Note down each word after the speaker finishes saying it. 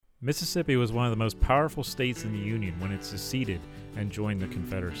Mississippi was one of the most powerful states in the Union when it seceded and joined the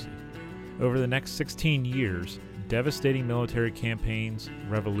Confederacy. Over the next 16 years, devastating military campaigns,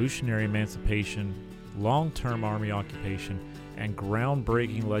 revolutionary emancipation, long-term Army occupation, and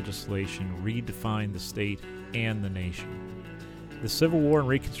groundbreaking legislation redefined the state and the nation. The Civil War and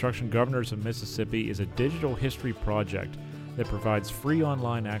Reconstruction Governors of Mississippi is a digital history project that provides free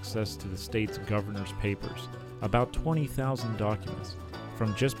online access to the state's governor's papers, about 20,000 documents,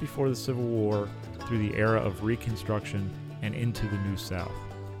 from just before the Civil War through the era of Reconstruction and into the New South.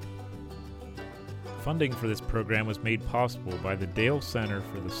 Funding for this program was made possible by the Dale Center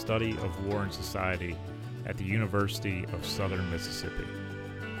for the Study of War and Society at the University of Southern Mississippi.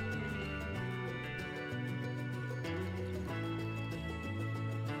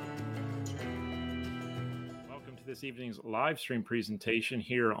 Welcome to this evening's live stream presentation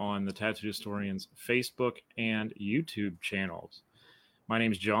here on the Tattooed Historian's Facebook and YouTube channels. My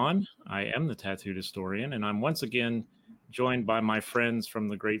name is John. I am the Tattooed Historian, and I'm once again joined by my friends from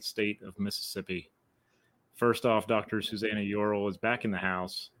the great state of Mississippi. First off, Dr. Susanna Yorl is back in the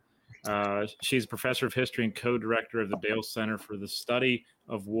house. She's a professor of history and co-director of the Dale Center for the Study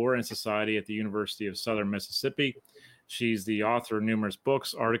of War and Society at the University of Southern Mississippi. She's the author of numerous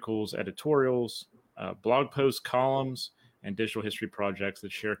books, articles, editorials, blog posts, columns, and digital history projects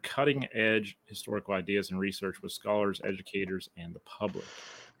that share cutting-edge historical ideas and research with scholars, educators, and the public.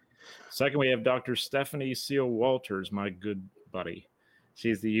 Second, we have Dr. Stephanie Seal Walters, my good buddy.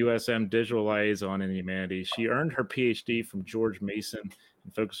 She's the USM Digital Liaison in the Humanities. She earned her PhD from George Mason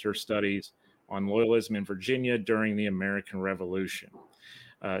and focused her studies on loyalism in Virginia during the American Revolution.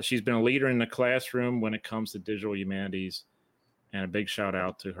 She's been a leader in the classroom when it comes to digital humanities, and a big shout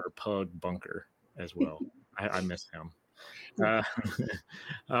out to her pug Bunker as well. I miss him.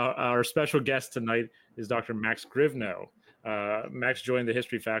 Our special guest tonight is Dr. Max Grivnow. Max joined the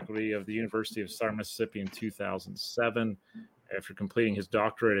history faculty of the University of Southern Mississippi in 2007 after completing his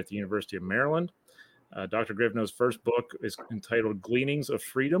doctorate at the University of Maryland. Dr. Grivnow's first book is entitled Gleanings of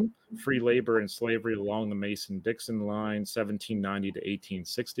Freedom, Free Labor and Slavery Along the Mason-Dixon Line, 1790 to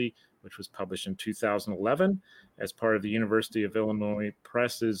 1860, which was published in 2011 as part of the University of Illinois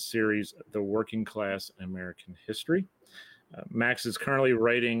Press's series, The Working Class in American History. Max is currently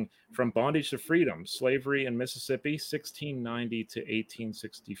writing From Bondage to Freedom, Slavery in Mississippi, 1690 to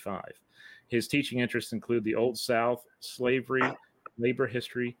 1865. His teaching interests include the Old South, slavery, labor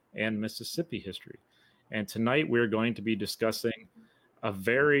history, and Mississippi history. And tonight we're going to be discussing a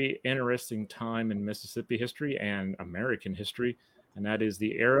very interesting time in Mississippi history and American history, and that is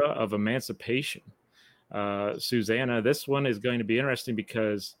the era of emancipation. Susanna, this one is going to be interesting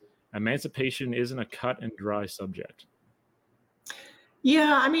because emancipation isn't a cut and dry subject.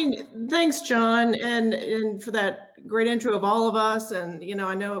 Yeah, I mean, thanks, John, and for that great intro of all of us. And, you know,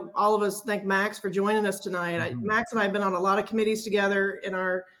 I know all of us thank Max for joining us tonight. Max and I have been on a lot of committees together in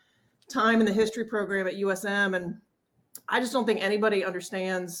our time in the history program at USM. And I just don't think anybody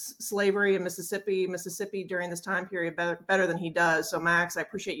understands slavery in Mississippi during this time period better than he does. So, Max, I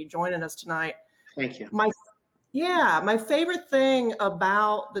appreciate you joining us tonight. Thank you. My favorite thing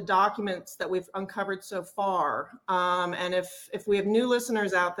about the documents that we've uncovered so far, and if we have new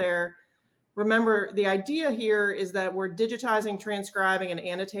listeners out there, remember the idea here is that we're digitizing, transcribing, and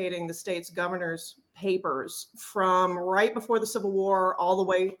annotating the state's governor's papers from right before the Civil War all the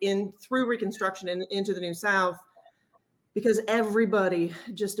way in through Reconstruction and into the New South, because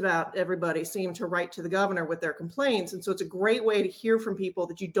just about everybody seemed to write to the governor with their complaints. And so it's a great way to hear from people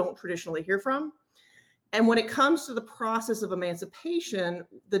that you don't traditionally hear from. And when it comes to the process of emancipation,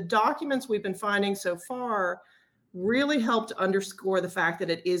 the documents we've been finding so far really help to underscore the fact that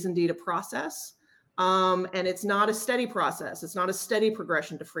it is indeed a process. And it's not a steady process. It's not a steady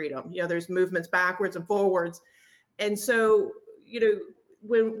progression to freedom. You know, there's movements backwards and forwards. And so, you know,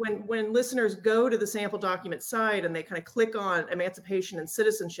 when listeners go to the sample document site and they kind of click on emancipation and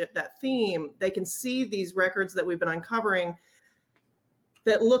citizenship, that theme, they can see these records that we've been uncovering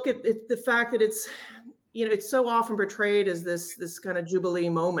that look at the fact that it's, you know, it's so often portrayed as this kind of jubilee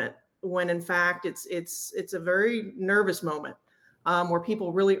moment, when in fact it's a very nervous moment where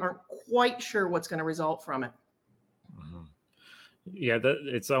people really aren't quite sure what's going to result from it. Mm-hmm. Yeah,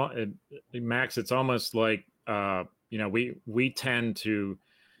 Max. It's almost like you know, we tend to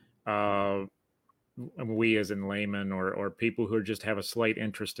we as in laymen or people who just have a slight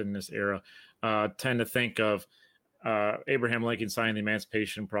interest in this era tend to think of Abraham Lincoln signed the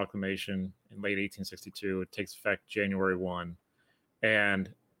Emancipation Proclamation in late 1862. It takes effect January 1, and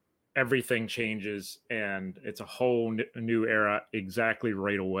everything changes, and it's a whole new era exactly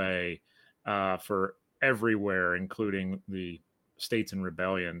right away for everywhere, including the states in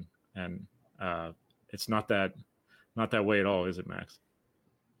rebellion, and it's not that way at all, is it, Max?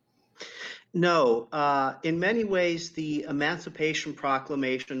 No, in many ways, the Emancipation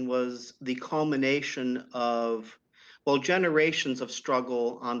Proclamation was the culmination of, well, generations of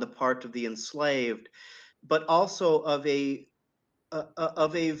struggle on the part of the enslaved, but also of a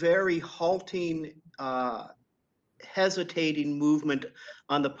very halting, hesitating movement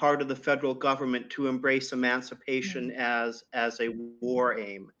on the part of the federal government to embrace emancipation as a war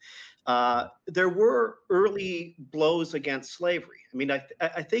aim. There were early blows against slavery. I mean,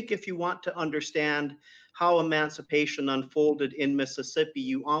 I think if you want to understand how emancipation unfolded in Mississippi,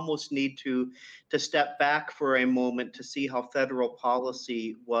 you almost need to step back for a moment to see how federal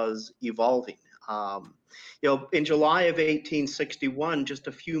policy was evolving. In July of 1861, just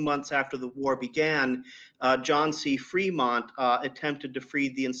a few months after the war began, John C. Fremont attempted to free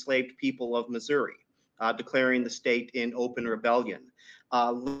the enslaved people of Missouri, declaring the state in open rebellion.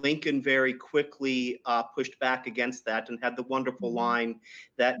 Lincoln very quickly pushed back against that and had the wonderful line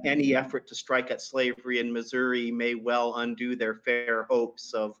that any effort to strike at slavery in Missouri may well undo their fair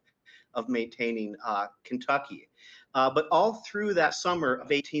hopes of maintaining Kentucky. But all through that summer of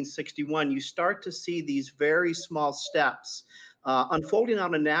 1861, you start to see these very small steps unfolding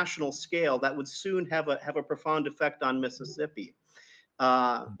on a national scale that would soon have a profound effect on Mississippi.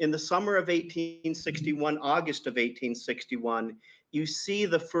 In the summer of 1861, August of 1861, you see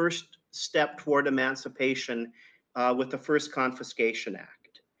the first step toward emancipation with the First Confiscation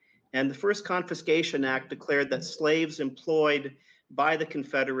Act. And the First Confiscation Act declared that slaves employed by the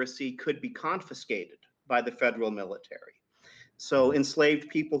Confederacy could be confiscated by the federal military. So enslaved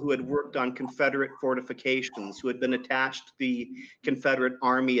people who had worked on Confederate fortifications, who had been attached to the Confederate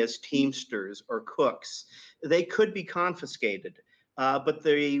Army as teamsters or cooks, they could be confiscated, but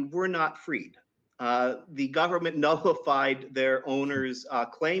they were not freed. The government nullified their owners'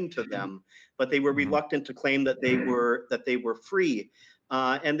 claim to them, but they were reluctant to claim that they were free,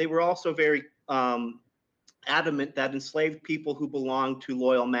 and they were also very adamant that enslaved people who belonged to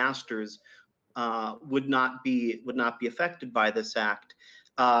loyal masters would not be affected by this act.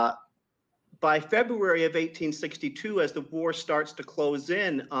 By February of 1862, as the war starts to close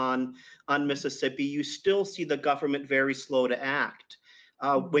in on Mississippi, you still see the government very slow to act.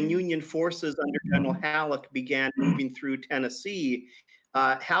 When Union forces under General Halleck began moving through Tennessee,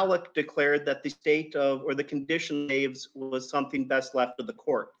 Halleck declared that the state of, or the condition of slaves was something best left to the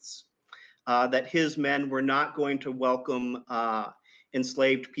courts, that his men were not going to welcome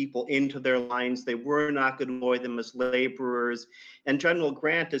enslaved people into their lines. They were not going to employ them as laborers. And General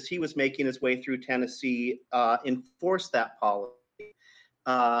Grant, as he was making his way through Tennessee, enforced that policy.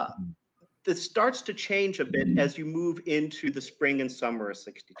 This starts to change a bit as you move into the spring and summer of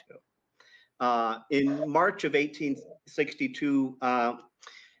 62. In March of 1862,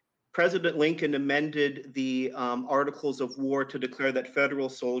 President Lincoln amended the Articles of War to declare that federal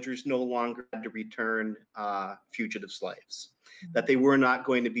soldiers no longer had to return fugitive slaves, that they were not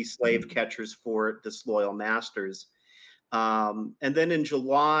going to be slave catchers for disloyal masters. And then in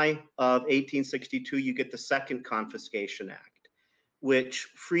July of 1862, you get the Second Confiscation Act, which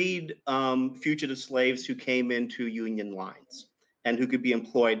freed fugitive slaves who came into Union lines and who could be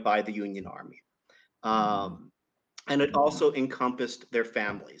employed by the Union Army. And it also encompassed their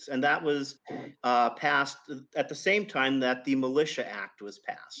families. And that was passed at the same time that the Militia Act was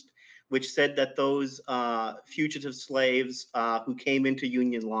passed, which said that those fugitive slaves who came into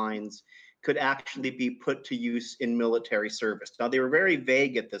Union lines could actually be put to use in military service. Now, they were very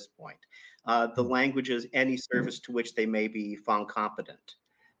vague at this point. The language is any service to which they may be found competent.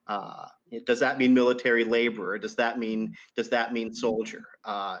 Does that mean military laborer? Does that mean soldier?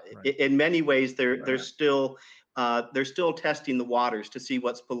 In many ways, they're still testing the waters to see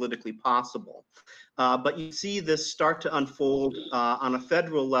what's politically possible. But you see this start to unfold on a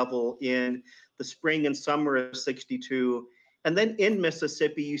federal level in the spring and summer of 62. And then in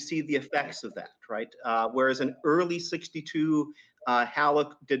Mississippi, you see the effects of that, right? Whereas in early 62, Halleck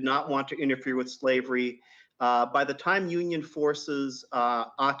did not want to interfere with slavery. By the time Union forces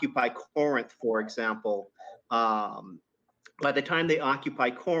occupy Corinth, for example, by the time they occupy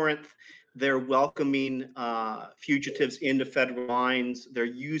Corinth, they're welcoming fugitives into federal lines. They're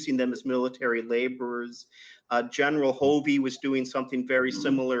using them as military laborers. General Hovey was doing something very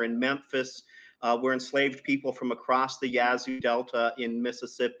similar in Memphis, where enslaved people from across the Yazoo Delta in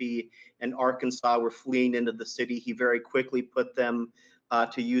Mississippi and Arkansas were fleeing into the city. He very quickly put them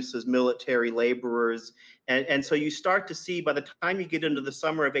to use as military laborers. And so you start to see, by the time you get into the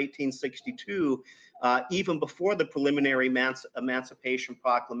summer of 1862, even before the preliminary Emancipation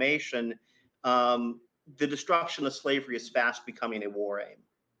Proclamation, the destruction of slavery is fast becoming a war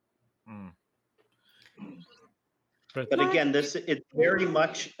aim. But again, it's very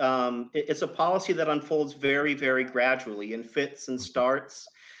much, it's a policy that unfolds very, very gradually in fits and starts.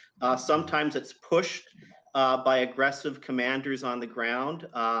 Sometimes it's pushed by aggressive commanders on the ground,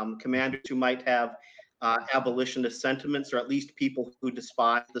 commanders who might have abolitionist sentiments, or at least people who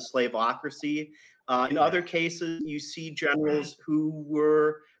despise the slaveocracy. In other cases, you see generals who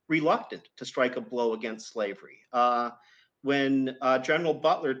were reluctant to strike a blow against slavery. When General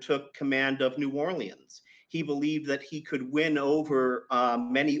Butler took command of New Orleans, he believed that he could win over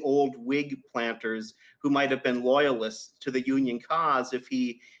many old Whig planters who might have been loyalists to the Union cause if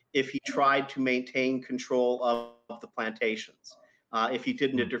he tried to maintain control of the plantations, if he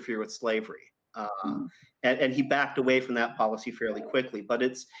didn't interfere with slavery. And he backed away from that policy fairly quickly. But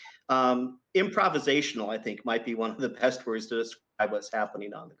it's improvisational, I think, might be one of the best words to describe what's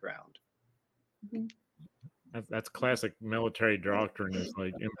happening on the ground. That's classic military doctrine, is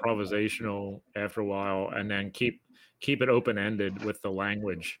like improvisational after a while, and then keep it open-ended with the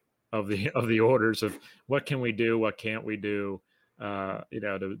language of the orders of what can we do, what can't we do,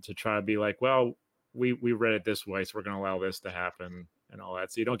 to try to be like, well, we read it this way, so we're going to allow this to happen and all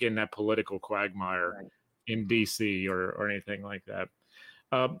that. So you don't get in that political quagmire in DC or anything like that.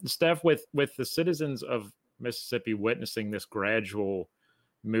 Steph, with the citizens of Mississippi witnessing this gradual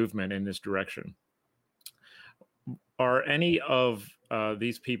movement in this direction, are any of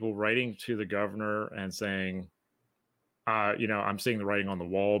these people writing to the governor and saying, I'm seeing the writing on the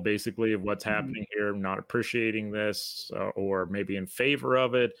wall, basically, of what's happening here, I'm not appreciating this, or maybe in favor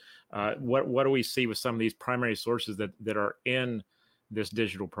of it? What do we see with some of these primary sources that are in this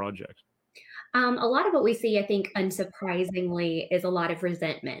digital project? A lot of what we see, I think, unsurprisingly, is a lot of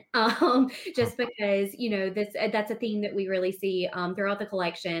resentment. Just because, that's a theme that we really see throughout the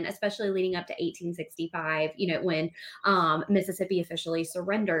collection, especially leading up to 1865, when Mississippi officially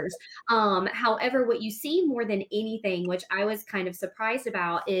surrenders. However, what you see more than anything, which I was kind of surprised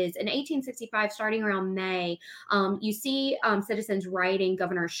about, is in 1865, starting around May, you see citizens writing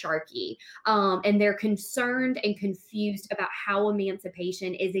Governor Sharkey, and they're concerned and confused about how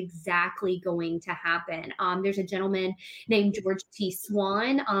emancipation is exactly going to happen. There's a gentleman named George T.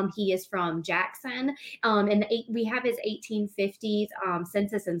 Swan. He is from Jackson. And we have his 1850s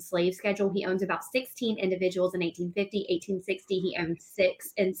census and slave schedule. He owns about 16 individuals in 1850. 1860, he owned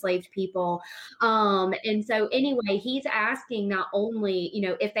 6 enslaved people. And so anyway, he's asking not only,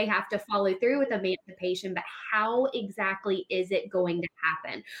 if they have to follow through with emancipation, but how exactly is it going to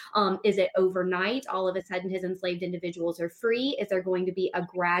happen? Is it overnight? All of a sudden, his enslaved individuals are free? Is there going to be a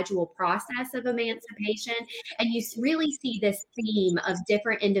gradual process of emancipation? And you really see this theme of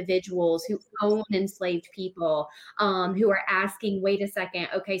different individuals who own enslaved people, who are asking, wait a second,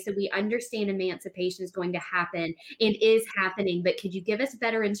 okay, so we understand emancipation is going to happen and is happening, but could you give us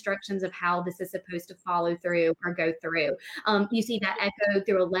better instructions of how this is supposed to follow through or go through? You see that echoed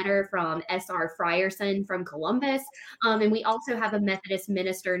through a letter from S.R. Frierson from Columbus. And we also have a Methodist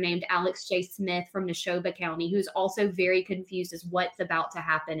minister named Alex J. Smith from Neshoba County, who's also very confused as what's about to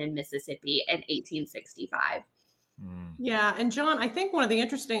happen in Mississippi in 1865. Yeah, and John, I think one of the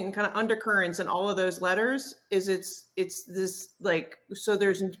interesting kind of undercurrents in all of those letters is it's this so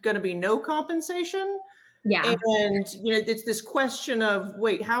there's going to be no compensation. Yeah. And it's this question of,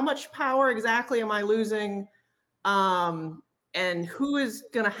 wait, how much power exactly am I losing? And who is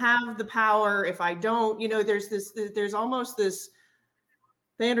going to have the power if I don't? There's almost this.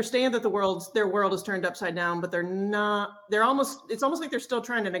 They understand that their world is turned upside down, but it's almost like they're still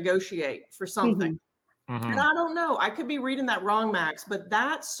trying to negotiate for something. And I don't know, I could be reading that wrong, Max, but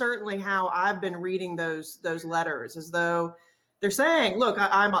that's certainly how I've been reading those letters, as though they're saying, look,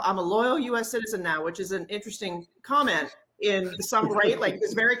 I'm a loyal U.S. citizen now, which is an interesting comment in some right, like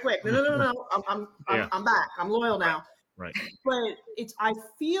it's very quick. No, I'm back. I'm loyal now. Right. But I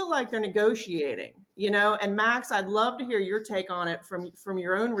feel like they're negotiating, and Max, I'd love to hear your take on it from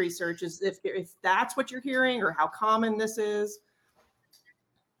your own research, is if that's what you're hearing or how common this is.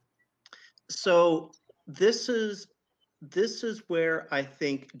 So this is where I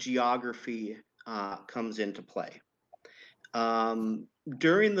think geography comes into play.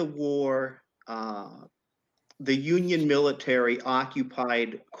 During the war, the Union military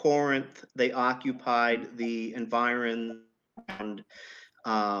occupied Corinth. They occupied the environs around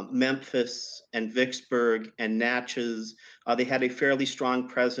Memphis and Vicksburg and Natchez. They had a fairly strong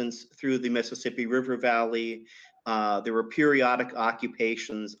presence through the Mississippi River Valley. There were periodic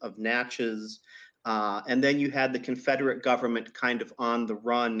occupations of Natchez. And then you had the Confederate government kind of on the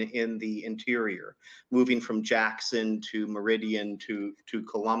run in the interior, moving from Jackson to Meridian to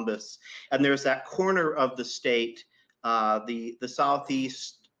Columbus. And there's that corner of the state, the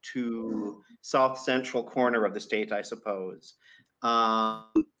southeast to south central corner of the state, I suppose,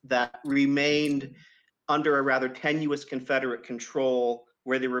 that remained under a rather tenuous Confederate control,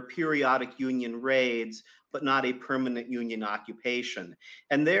 where there were periodic Union raids, but not a permanent Union occupation.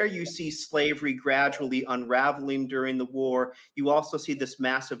 And there you see slavery gradually unraveling during the war. You also see this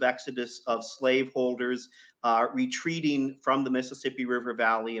massive exodus of slaveholders retreating from the Mississippi River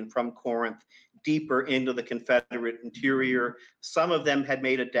Valley and from Corinth deeper into the Confederate interior. Some of them had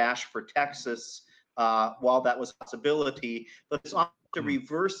made a dash for Texas while that was a possibility, but it's the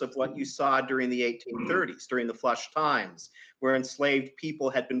reverse of what you saw during the 1830s, during the flush times, where enslaved people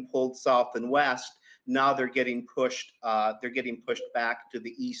had been pulled south and west. Now they're getting pushed back to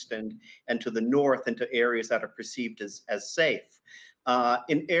the east and to the north into areas that are perceived as safe.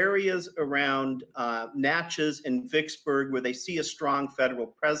 In areas around Natchez and Vicksburg, where they see a strong federal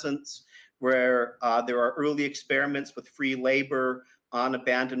presence, where there are early experiments with free labor on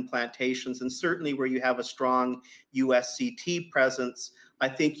abandoned plantations, and certainly where you have a strong USCT presence, I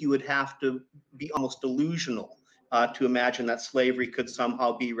think you would have to be almost delusional to imagine that slavery could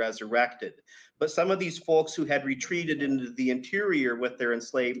somehow be resurrected. But some of these folks who had retreated into the interior with their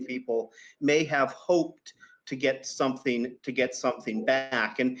enslaved people may have hoped to get something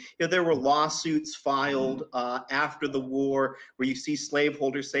back. And there were lawsuits filed after the war where you see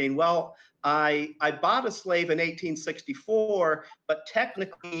slaveholders saying, well, I bought a slave in 1864, but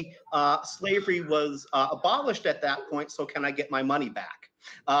technically slavery was abolished at that point, so can I get my money back?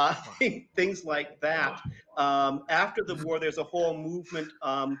 Things like that. After the war, there's a whole movement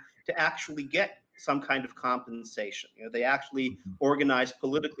to actually get some kind of compensation. They actually organized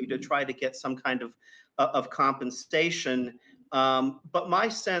politically to try to get some kind of compensation. But my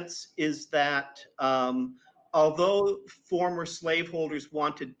sense is that although former slaveholders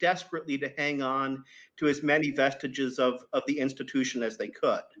wanted desperately to hang on to as many vestiges of the institution as they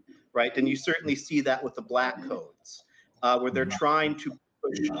could, right? And you certainly see that with the Black Codes, where they're trying to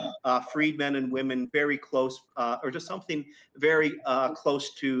push freedmen and women very close, or to something very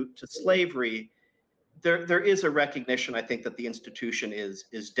close to slavery. There is a recognition, I think, that the institution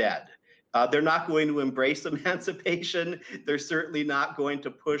is dead. They're not going to embrace emancipation. They're certainly not going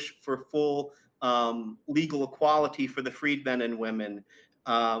to push for full legal equality for the freedmen and women.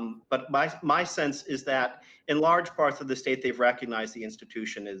 But my sense is that in large parts of the state, they've recognized the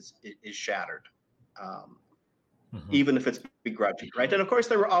institution is shattered, even if it's begrudging, right? And of course,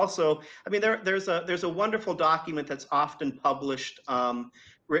 there were also, I mean, there's a wonderful document that's often published,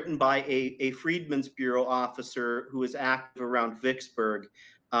 written by a Freedmen's Bureau officer who was active around Vicksburg,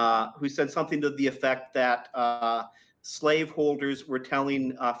 who said something to the effect that slaveholders were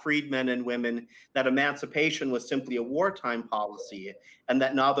telling freedmen and women that emancipation was simply a wartime policy, and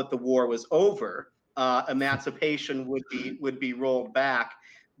that now that the war was over, emancipation would be rolled back.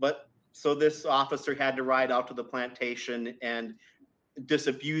 But so this officer had to ride out to the plantation and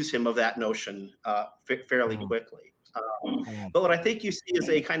disabuse him of that notion fairly quickly. But what I think you see is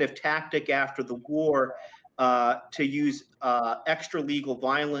a kind of tactic after the war to use extra legal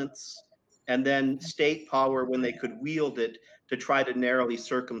violence and then state power when they could wield it to try to narrowly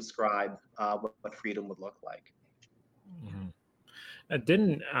circumscribe what freedom would look like.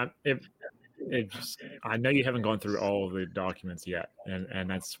 I know you haven't gone through all of the documents yet, and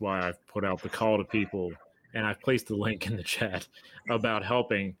that's why I've put out the call to people, and I've placed the link in the chat about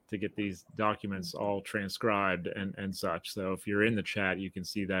helping to get these documents all transcribed and such. So if you're in the chat, you can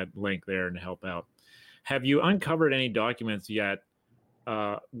see that link there and help out. Have you uncovered any documents yet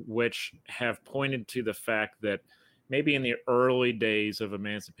which have pointed to the fact that maybe in the early days of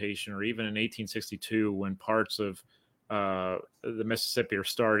emancipation, or even in 1862, when parts of the Mississippi are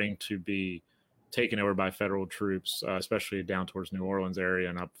starting to be taken over by federal troops, especially down towards New Orleans area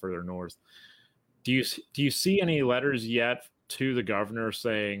and up further north, do you see any letters yet to the governor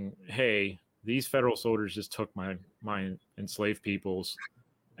saying, hey, these federal soldiers just took my enslaved peoples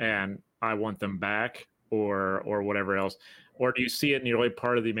and I want them back, or whatever else? Or do you see it in the early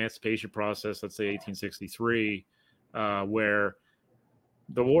part of the emancipation process, let's say 1863, where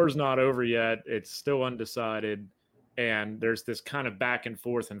the war's not over yet, it's still undecided, and there's this kind of back and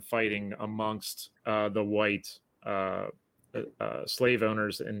forth and fighting amongst the white slave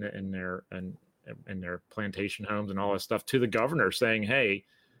owners in their plantation homes and all that stuff, to the governor saying, hey,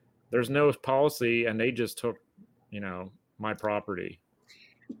 there's no policy and they just took, my property?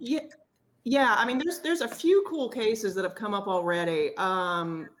 Yeah. I mean, there's a few cool cases that have come up already.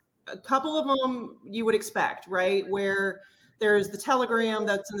 A couple of them you would expect, right? Where there's the telegram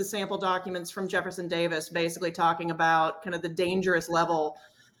that's in the sample documents from Jefferson Davis, basically talking about kind of the dangerous level,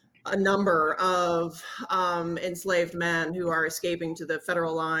 a number of enslaved men who are escaping to the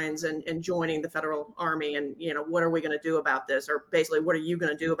federal lines and joining the federal army. And, you know, what are we going to do about this? Or basically, what are you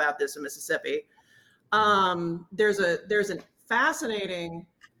going to do about this in Mississippi? There's a fascinating,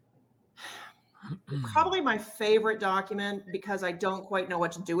 probably my favorite document, because I don't quite know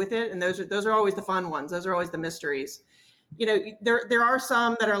what to do with it. And those are always the fun ones. Those are always the mysteries. You know, there are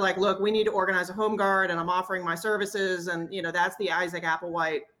some that are like, look, we need to organize a home guard and I'm offering my services. And, you know, that's the Isaac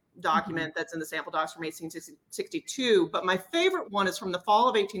Applewhite document that's in the sample docs from 1862. But my favorite one is from the fall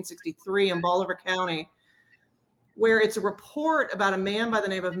of 1863 in Bolivar County, where it's a report about a man by the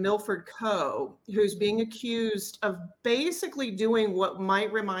name of Milford Coe, who's being accused of basically doing what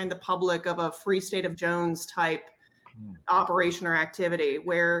might remind the public of a Free State of Jones type operation or activity,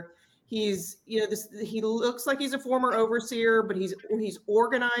 where he's, you know, he looks like he's a former overseer, but he's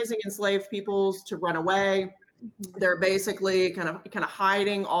organizing enslaved peoples to run away. They're basically kind of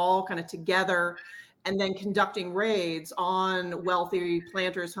hiding all kind of together, and then conducting raids on wealthy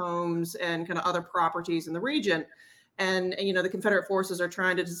planters' homes and kind of other properties in the region. And, you know, the Confederate forces are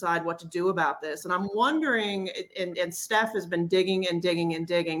trying to decide what to do about this. And I'm wondering, and Steph has been digging and digging and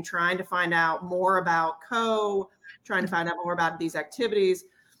digging, trying to find out more about Coe, trying to find out more about these activities.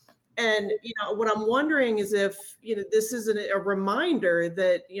 And, you know, what I'm wondering is if, you know, this is a reminder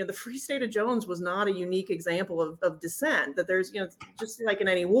that, you know, the Free State of Jones was not a unique example of dissent, that there's, you know, just like in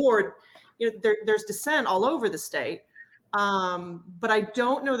any war, you know, there's dissent all over the state. But I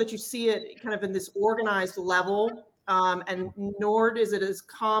don't know that you see it kind of in this organized level. And nor is it as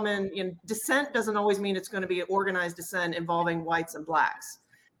common. You know, dissent doesn't always mean it's going to be organized dissent involving whites and blacks.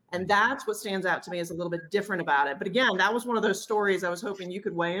 And that's what stands out to me as a little bit different about it. But again, that was one of those stories I was hoping you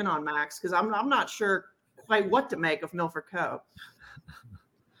could weigh in on, Max, because I'm not sure quite what to make of Milford Coe.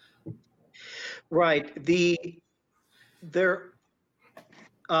 Right.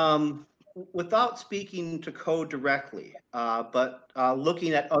 Without speaking to Coe directly, but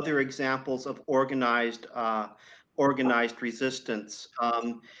looking at other examples of organized resistance.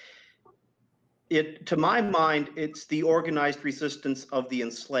 To my mind, it's the organized resistance of the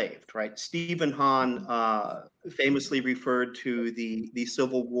enslaved, right? Stephen Hahn famously referred to the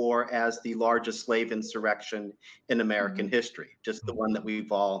Civil War as the largest slave insurrection in American history, just the one that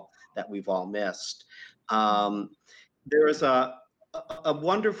we've all missed. There is a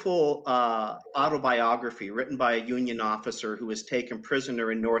wonderful autobiography written by a Union officer who was taken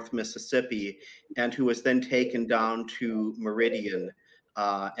prisoner in North Mississippi and who was then taken down to Meridian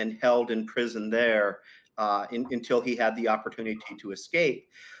and held in prison there until he had the opportunity to escape,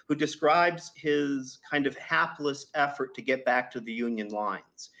 who describes his kind of hapless effort to get back to the Union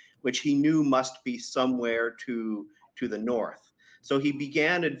lines, which he knew must be somewhere to the north. So he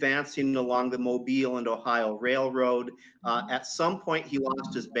began advancing along the Mobile and Ohio Railroad. At some point, he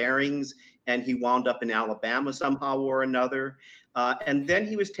lost his bearings and he wound up in Alabama somehow or another. And then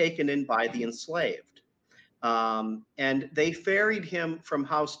he was taken in by the enslaved. And they ferried him from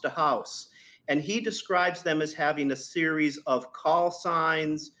house to house. And he describes them as having a series of call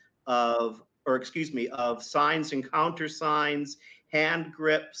signs, of signs and countersigns, hand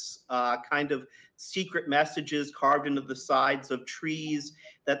grips, kind of secret messages carved into the sides of trees,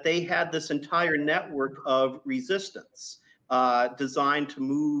 that they had this entire network of resistance designed to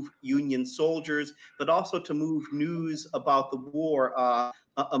move Union soldiers, but also to move news about the war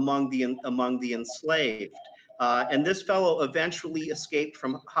among the enslaved. And this fellow eventually escaped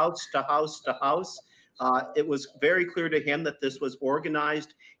from house to house to house. It was very clear to him that this was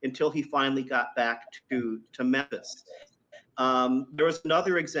organized until he finally got back to Memphis. There was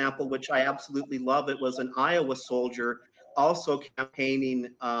another example, which I absolutely love. It was an Iowa soldier also campaigning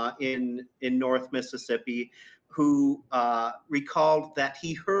in North Mississippi, who recalled that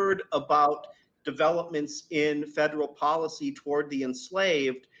he heard about developments in federal policy toward the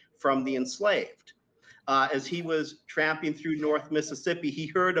enslaved from the enslaved. As he was tramping through North Mississippi, he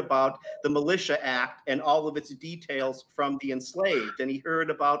heard about the Militia Act and all of its details from the enslaved, and he heard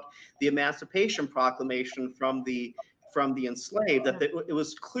about the Emancipation Proclamation from the enslaved. That it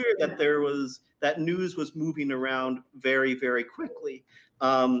was clear that that news was moving around very, very quickly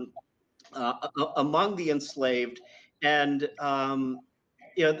among the enslaved. And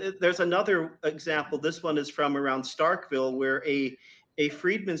there's another example. This one is from around Starkville, where a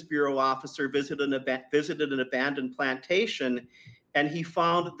Freedmen's Bureau officer visited an abandoned plantation, and he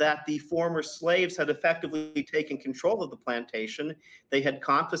found that the former slaves had effectively taken control of the plantation. They had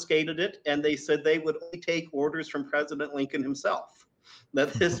confiscated it, and they said they would only take orders from President Lincoln himself.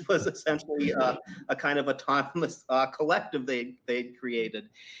 that this was essentially a kind of autonomous collective they'd created.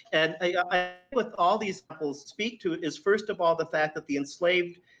 And what all these examples speak to is, first of all, the fact that the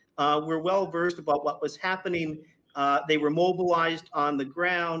enslaved were well versed about what was happening. They were mobilized on the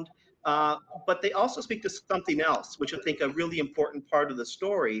ground, but they also speak to something else, which I think a really important part of the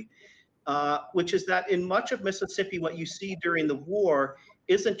story, which is that in much of Mississippi, what you see during the war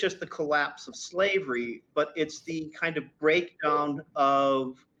isn't just the collapse of slavery, but it's the kind of breakdown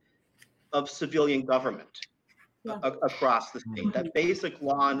of civilian government across the state. That basic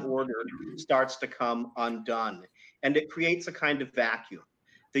law and order starts to come undone, and it creates a kind of vacuum.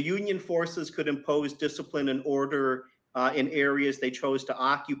 The Union forces could impose discipline and order in areas they chose to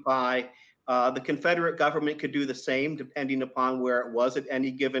occupy. The Confederate government could do the same, depending upon where it was at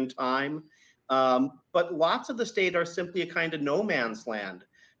any given time. But lots of the state are simply a kind of no man's land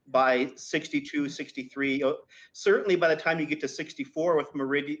by 62, 63. Certainly by the time you get to 64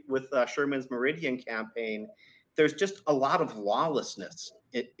 with Sherman's Meridian campaign, there's just a lot of lawlessness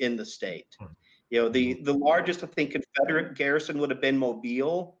in the state. The largest, I think, Confederate garrison would have been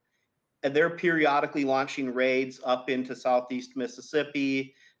Mobile, and they're periodically launching raids up into southeast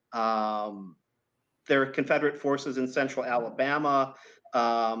Mississippi. There are Confederate forces in central Alabama.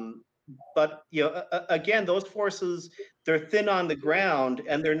 But again, those forces, they're thin on the ground,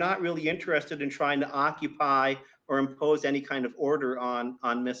 and they're not really interested in trying to occupy or impose any kind of order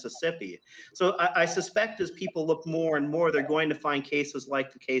on Mississippi. So I suspect as people look more and more, they're going to find cases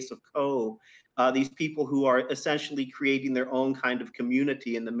like the case of Coe, these people who are essentially creating their own kind of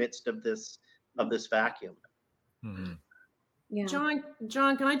community in the midst of this vacuum. Mm-hmm. Yeah.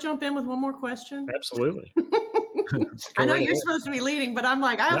 John, can I jump in with one more question? Absolutely. I know you're supposed to be leading, but I'm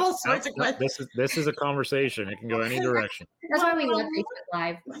like, I have all sorts of questions. This is a conversation. It can go any direction. That's why we love Facebook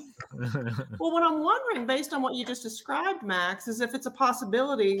Live. Well, what I'm wondering, based on what you just described, Max, is if it's a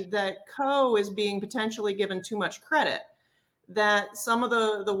possibility that Coe is being potentially given too much credit, that some of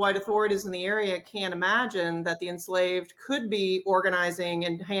the white authorities in the area can't imagine that the enslaved could be organizing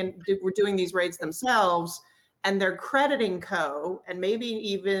and were doing these raids themselves, and they're crediting Coe, and maybe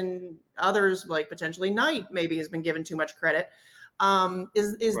even others, like potentially Knight, maybe has been given too much credit.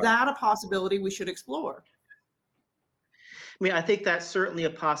 Is right. That a possibility we should explore? I mean, I think that's certainly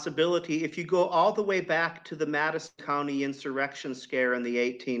a possibility. If you go all the way back to the Madison County insurrection scare in the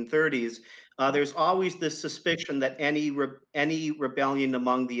 1830s, there's always this suspicion that any rebellion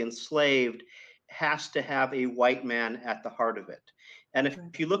among the enslaved has to have a white man at the heart of it. And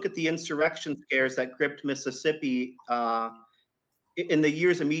if you look at the insurrection scares that gripped Mississippi in the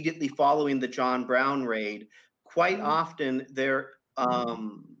years immediately following the John Brown raid, quite often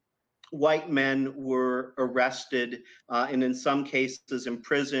white men were arrested and in some cases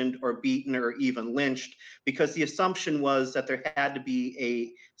imprisoned or beaten or even lynched, because the assumption was that there had to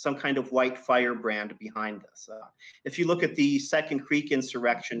be some kind of white firebrand behind this. If you look at the Second Creek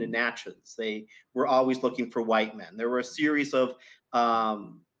insurrection in Natchez, they were always looking for white men. There were a series of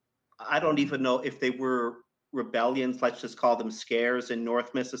I don't even know if they were rebellions, let's just call them scares, in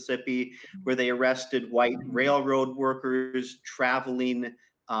North Mississippi, where they arrested white railroad workers, traveling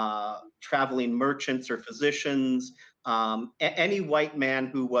merchants or physicians, any white man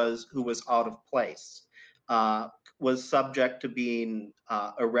who was out of place was subject to being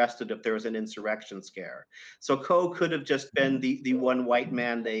arrested if there was an insurrection scare. So Coe could have just been the one white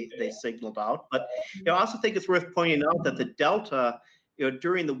man they signaled out. But I also think it's worth pointing out that the Delta,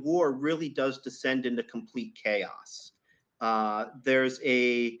 during the war, really does descend into complete chaos. There's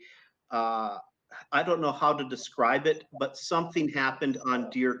I don't know how to describe it, but something happened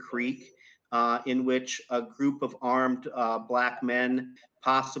on Deer Creek in which a group of armed Black men,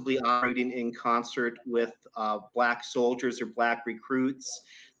 possibly operating in concert with Black soldiers or Black recruits,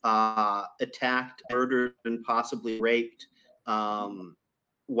 attacked, murdered, and possibly raped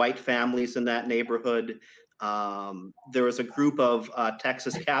white families in that neighborhood. There was a group of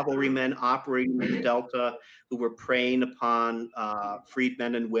Texas cavalrymen operating in the Delta who were preying upon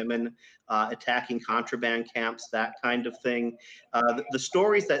freedmen and women, attacking contraband camps, that kind of thing. The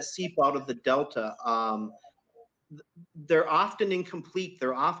stories that seep out of the Delta, they're often incomplete,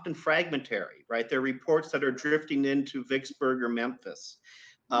 they're often fragmentary, right? They're reports that are drifting into Vicksburg or Memphis.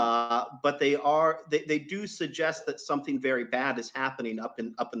 But they do suggest that something very bad is happening up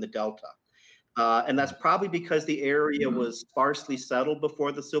in the Delta. And that's probably because the area was sparsely settled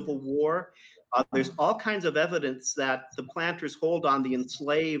before the Civil War. There's all kinds of evidence that the planters' hold on the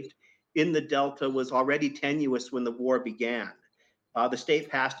enslaved in the Delta was already tenuous when the war began. The state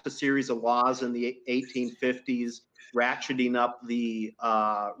passed a series of laws in the 1850s, ratcheting up the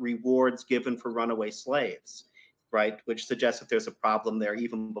rewards given for runaway slaves. right? Which suggests that there's a problem there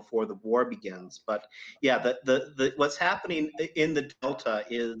even before the war begins. But yeah, the what's happening in the Delta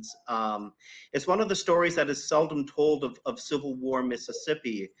is it's one of the stories that is seldom told of Civil War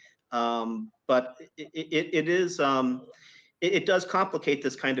Mississippi, but it is. It does complicate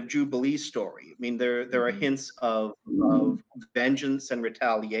this kind of Jubilee story. I mean, there are hints of vengeance and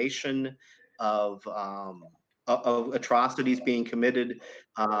retaliation, of atrocities being committed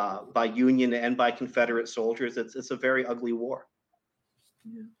by Union and by Confederate soldiers. It's a very ugly war.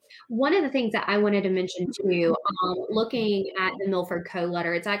 One of the things that I wanted to mention too, looking at the Milford Coe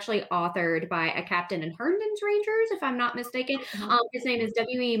letter, it's actually authored by a captain in Herndon's Rangers, if I'm not mistaken. His name is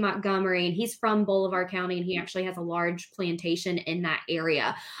W.E. Montgomery, and he's from Bolivar County, and he actually has a large plantation in that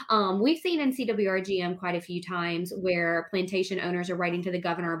area. We've seen in CWRGM quite a few times where plantation owners are writing to the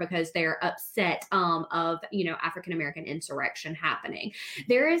governor because they're upset of, African American insurrection happening.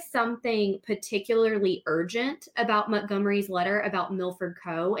 There is something particularly urgent about Montgomery's letter about Milford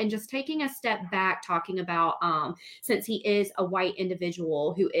Coe, and just taking a step back, talking about since he is a white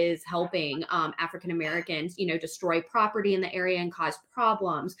individual who is helping African Americans, destroy property in the area and cause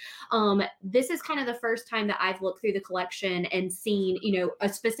problems. This is kind of the first time that I've looked through the collection and seen, a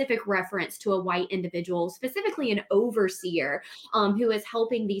specific reference to a white individual, specifically an overseer, who is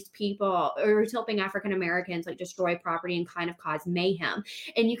helping these people, or is helping African Americans destroy property and kind of cause mayhem.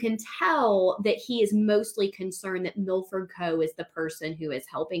 And you can tell that he is mostly concerned that Milford Coe is the person who is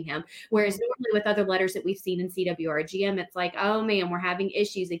helping him. Whereas normally with other letters that we've seen in CWRGM, it's like, oh man, we're having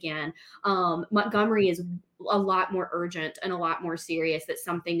issues again. Montgomery is a lot more urgent and a lot more serious that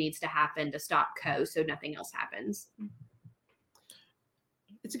something needs to happen to stop Coe so nothing else happens.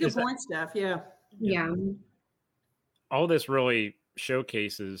 It's a good point, Steph. Yeah. All this really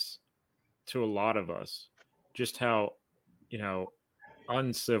showcases to a lot of us just how,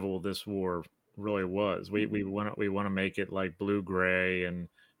 uncivil this war really was. We want to make it like blue-gray, and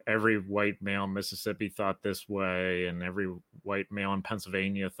every white male in Mississippi thought this way, and every white male in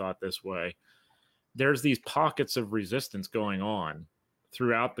Pennsylvania thought this way. There's these pockets of resistance going on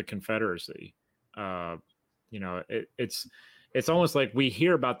throughout the Confederacy. It's almost like we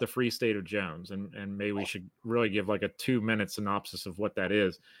hear about the Free State of Jones, and maybe we should really give like a 2-minute synopsis of what that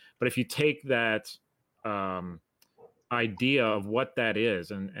is. But if you take that idea of what that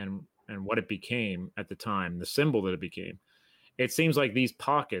is and what it became at the time, the symbol that it became, it seems like these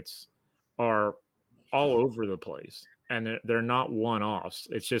pockets are all over the place, and they're not one-offs.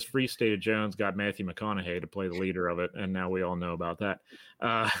 It's just Free State of Jones got Matthew McConaughey to play the leader of it, and now we all know about that.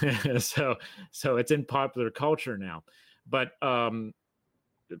 So it's in popular culture now. But do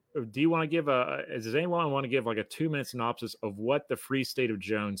you want to give does anyone want to give like a 2-minute synopsis of what the Free State of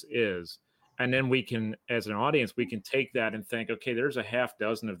Jones is? And then we can, as an audience, we can take that and think, okay, there's a half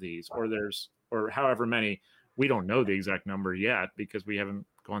dozen of these, or however many. We don't know the exact number yet because we haven't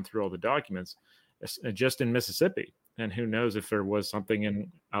gone through all the documents, just in Mississippi. And who knows if there was something in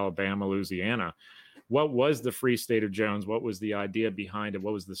Alabama, Louisiana. What was the Free State of Jones? What was the idea behind it?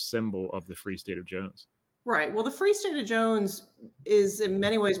 What was the symbol of the Free State of Jones? Right. Well, the Free State of Jones is in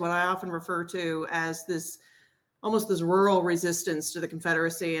many ways what I often refer to as almost this rural resistance to the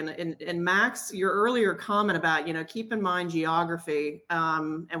Confederacy. And Max, your earlier comment about, keep in mind geography,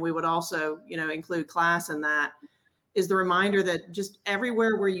 and we would also, include class in that, is the reminder that just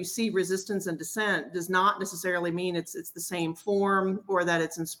everywhere where you see resistance and dissent does not necessarily mean it's the same form or that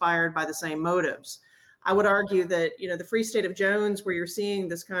it's inspired by the same motives. I would argue that, the Free State of Jones, where you're seeing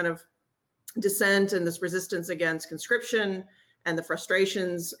this kind of dissent and this resistance against conscription and the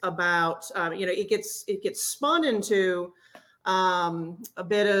frustrations about, it gets spun into a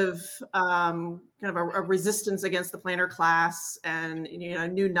bit of kind of a resistance against the planter class, and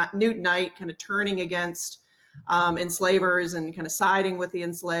Newt Knight kind of turning against enslavers and kind of siding with the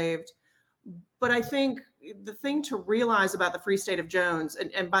enslaved. But I think the thing to realize about the Free State of Jones,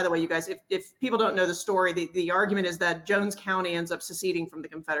 and by the way, you guys, if people don't know the story, the argument is that Jones County ends up seceding from the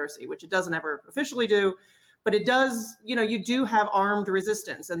Confederacy, which it doesn't ever officially do. But it does, you do have armed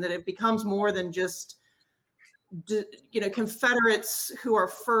resistance, and that it becomes more than just, Confederates who are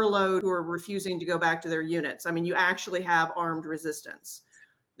furloughed, who are refusing to go back to their units. I mean, you actually have armed resistance.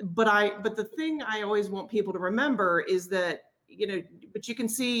 But the thing I always want people to remember is that, but you can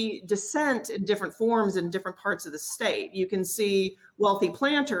see dissent in different forms in different parts of the state. You can see wealthy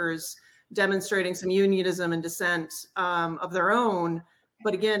planters demonstrating some unionism and dissent of their own,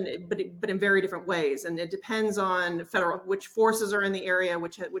 but again, but in very different ways. And it depends on which forces are in the area,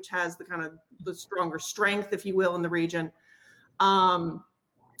 which has the kind of the stronger strength, if you will, in the region. And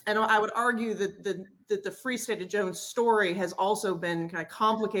I would argue that the Free State of Jones story has also been kind of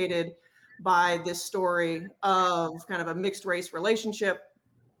complicated by this story of kind of a mixed race relationship.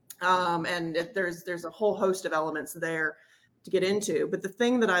 And there's a whole host of elements there to get into. But the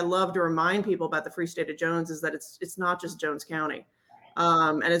thing that I love to remind people about the Free State of Jones is that it's not just Jones County.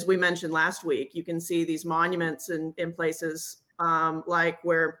 And as we mentioned last week, you can see these monuments in places like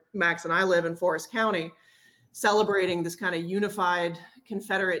where Max and I live in Forest County, celebrating this kind of unified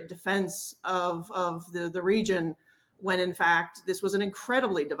Confederate defense of the region, when in fact this was an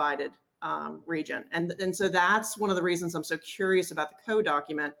incredibly divided region. And so that's one of the reasons I'm so curious about the code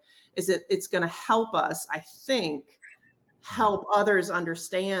document, is that it's going to help us, I think, help others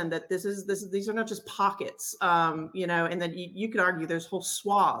understand that these are not just pockets, you know, and then you could argue there's whole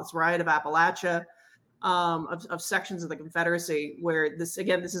swaths, right, of Appalachia, of sections of the Confederacy where this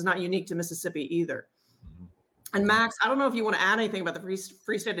is not unique to Mississippi either. And Max, I don't know if you want to add anything about the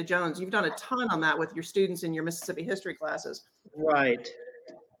Free State of Jones. You've done a ton on that with your students in your Mississippi history classes. Right.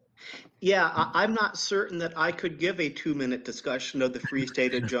 Yeah, I'm not certain that I could give a 2-minute discussion of the Free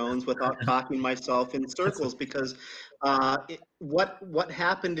State of Jones without talking myself in circles, because what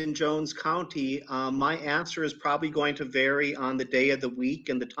happened in Jones County, my answer is probably going to vary on the day of the week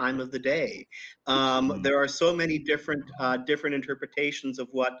and the time of the day. There are so many different interpretations of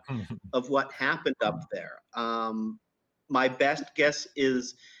what happened up there. My best guess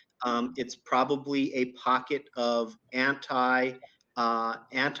is it's probably a pocket of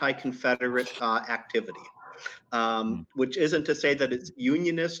anti-Confederate activity, which isn't to say that it's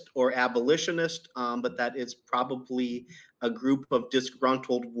unionist or abolitionist, but that it's probably a group of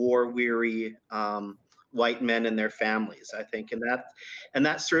disgruntled, war-weary white men and their families, I think, and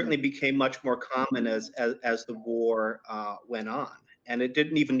that certainly became much more common as the war went on. And it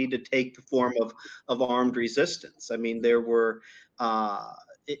didn't even need to take the form of armed resistance. I mean, there were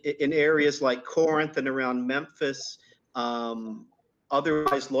in areas like Corinth and around Memphis,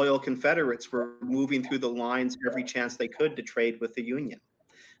 otherwise loyal Confederates were moving through the lines every chance they could to trade with the Union.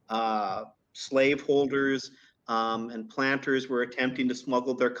 Slaveholders and planters were attempting to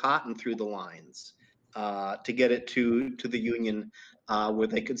smuggle their cotton through the lines to get it to the Union, where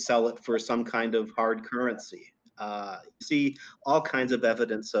they could sell it for some kind of hard currency. You see all kinds of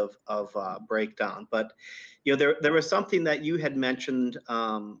evidence of breakdown. But there was something that you had mentioned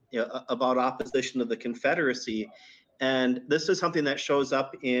about opposition to the Confederacy. And this is something that shows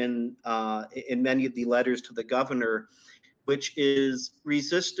up in many of the letters to the governor, which is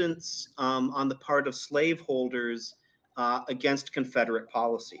resistance on the part of slaveholders against Confederate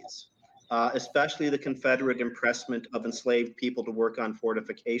policies, especially the Confederate impressment of enslaved people to work on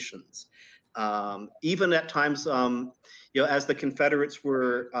fortifications. Even at times, as the Confederates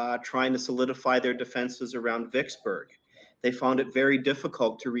were trying to solidify their defenses around Vicksburg, they found it very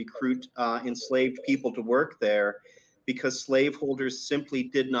difficult to recruit enslaved people to work there, because slaveholders simply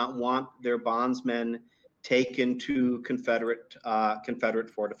did not want their bondsmen taken to Confederate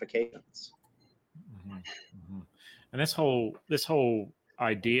fortifications. Mm-hmm. Mm-hmm. And this whole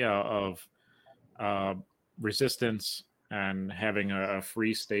idea of resistance and having a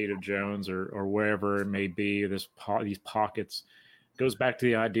free state of Jones or wherever it may be, these pockets, goes back to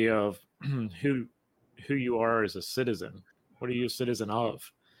the idea of who you are as a citizen. What are you a citizen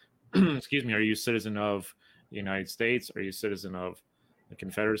of? Excuse me. Are you a citizen of the United States? Are you a citizen of the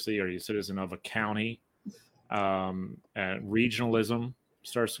Confederacy? Are you a citizen of a county? And regionalism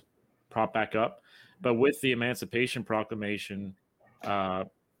starts to prop back up. But with the Emancipation Proclamation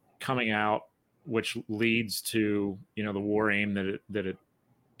coming out, which leads to the war aim that it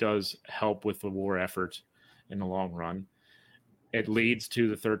does help with the war effort in the long run, it leads to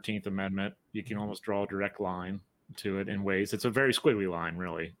the 13th Amendment. You can almost draw a direct line to it in ways. It's a very squiggly line,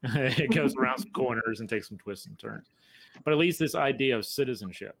 really. It goes around some corners and takes some twists and turns, but at least this idea of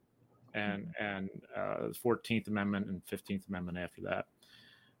citizenship and 14th Amendment and 15th Amendment after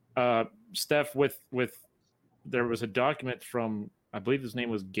that. Steph, with there was a document from, I believe his name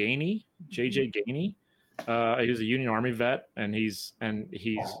was Gainey, J.J. Gainey. He was a Union Army vet, and he's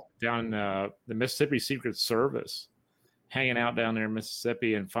down in the Mississippi Secret Service, hanging out down there in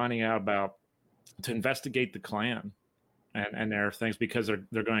Mississippi and finding out to investigate the Klan and their things, because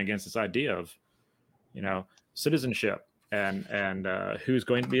they're going against this idea of citizenship and who's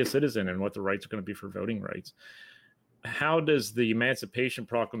going to be a citizen and what the rights are going to be for voting rights. How does the Emancipation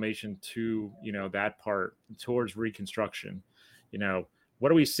Proclamation to that part towards Reconstruction, what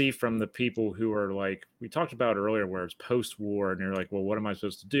do we see from the people who are like we talked about earlier, where it's post-war and they're like, well, what am I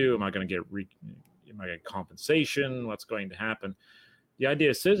supposed to do? Am I going to get compensation? What's going to happen? The idea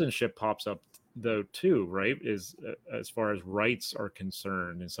of citizenship pops up though too, right? Is as far as rights are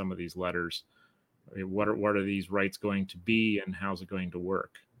concerned in some of these letters. I mean, what are these rights going to be, and how's it going to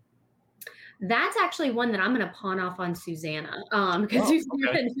work? That's actually one that I'm going to pawn off on Susanna, because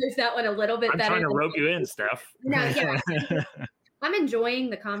Susanna knows that one a little bit better. I'm trying to rope you in, Steph. No, yeah. I'm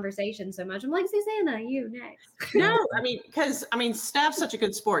enjoying the conversation so much. I'm like, Susanna, you next. No, I mean, Steph's such a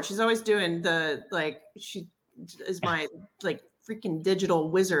good sport. She's always doing she is my freaking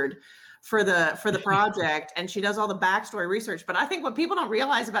digital wizard for the project, and she does all the backstory research. But I think what people don't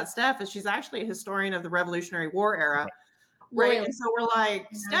realize about Steph is she's actually a historian of the Revolutionary War era. Right. Really? And so we're like,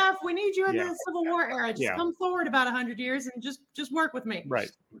 Steph, we need you in the Civil War era. Just come forward about 100 years and just work with me. Right.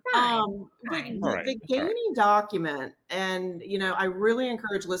 The Gainey document, and I really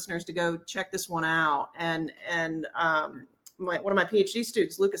encourage listeners to go check this one out. And one of my PhD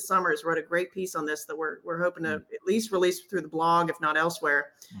students, Lucas Summers, wrote a great piece on this that we're hoping to at least release through the blog, if not elsewhere.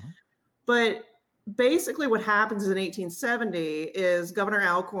 Mm-hmm. But basically what happens in 1870 is Governor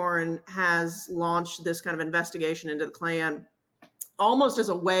Alcorn has launched this kind of investigation into the Klan, almost as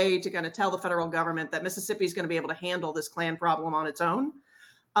a way to kind of tell the federal government that Mississippi is going to be able to handle this Klan problem on its own,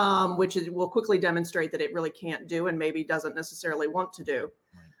 which will quickly demonstrate that it really can't do and maybe doesn't necessarily want to do.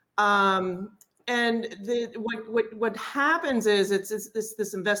 And what happens is it's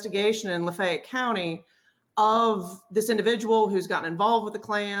this investigation in Lafayette County of this individual who's gotten involved with the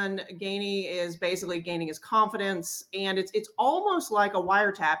Klan. Gainey is basically gaining his confidence, and it's almost like a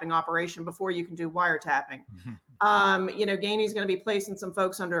wiretapping operation before you can do wiretapping. Gainey's going to be placing some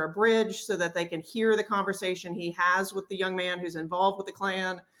folks under a bridge so that they can hear the conversation he has with the young man who's involved with the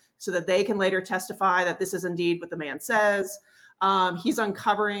Klan, so that they can later testify that this is indeed what the man says. He's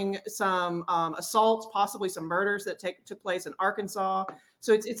uncovering some assaults, possibly some murders that took place in Arkansas.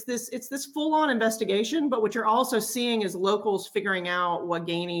 So it's this full-on investigation, but what you're also seeing is locals figuring out what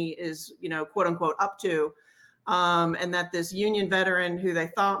Gainey is, quote unquote, up to, and that this Union veteran who they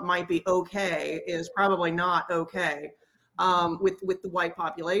thought might be okay is probably not okay with the white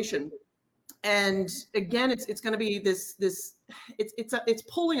population. And again, it's going to be it's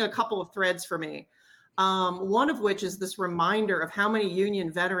pulling a couple of threads for me. One of which is this reminder of how many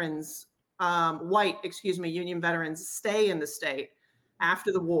Union veterans, Union veterans stay in the state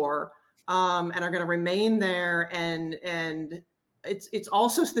after the war, and are going to remain there. And it's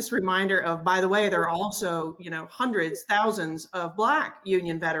also this reminder of, by the way, there are also, hundreds, thousands of Black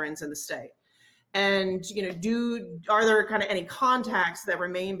Union veterans in the state. And, are there kind of any contacts that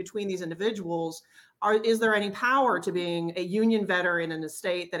remain between these individuals? Is there any power to being a Union veteran in a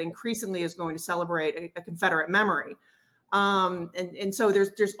state that increasingly is going to celebrate a Confederate memory? And so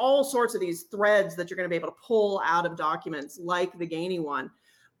there's all sorts of these threads that you're going to be able to pull out of documents like the Gainey one,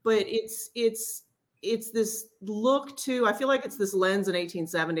 but it's this look to, I feel like it's this lens in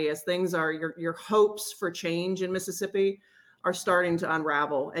 1870 as things are, your hopes for change in Mississippi are starting to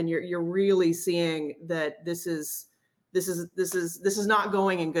unravel, and you're really seeing that this is not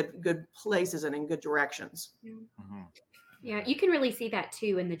going in good places and in good directions. Mm-hmm. Yeah, you can really see that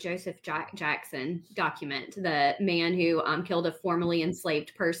too in the Joseph Jackson document, the man who killed a formerly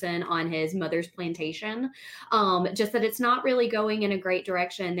enslaved person on his mother's plantation. Just that it's not really going in a great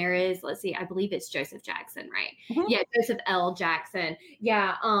direction. There is, let's see, I believe it's Joseph Jackson, right? Mm-hmm. Yeah, Joseph L. Jackson.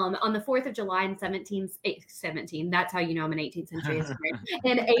 Yeah, on the 4th of July in 17, that's how you know I'm an 18th century historian.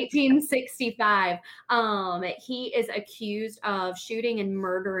 In 1865, he is accused of shooting and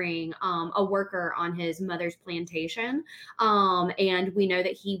murdering a worker on his mother's plantation. And we know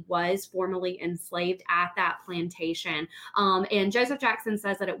that he was formerly enslaved at that plantation. And Joseph Jackson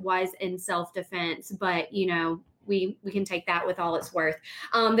says that it was in self-defense, but, we can take that with all it's worth,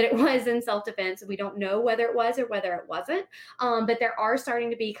 that it was in self-defense. We don't know whether it was or whether it wasn't, but there are starting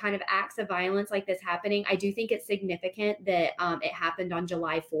to be kind of acts of violence like this happening. I do think it's significant that it happened on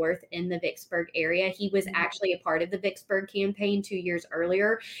July 4th in the Vicksburg area. He was actually a part of the Vicksburg campaign 2 years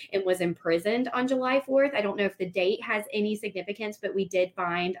earlier and was imprisoned on July 4th. I don't know if the date has any significance, but we did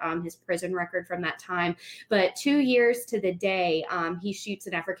find his prison record from that time. But 2 years to the day, he shoots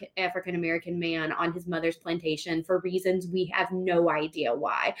an African-American man on his mother's plantation for reasons we have no idea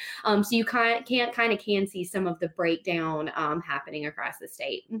why. So you can see some of the breakdown happening across the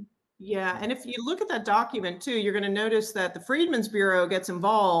state. Yeah, and if you look at that document too, you're going to notice that the Freedmen's Bureau gets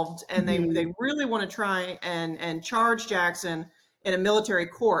involved, and they really want to try and charge Jackson in a military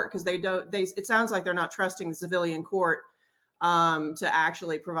court, because it sounds like they're not trusting the civilian court to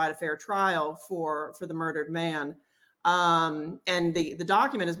actually provide a fair trial for the murdered man. And the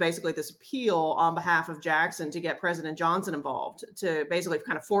document is basically this appeal on behalf of Jackson to get President Johnson involved, to basically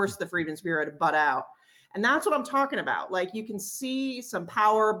kind of force the Freedmen's Bureau to butt out. And that's what I'm talking about. Like, you can see some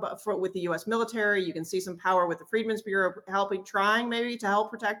power with the U.S. military. You can see some power with the Freedmen's Bureau trying maybe to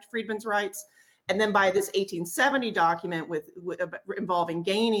help protect freedmen's rights. And then by this 1870 document involving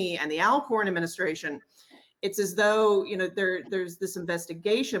Gainey and the Alcorn administration, it's as though, you know, there's this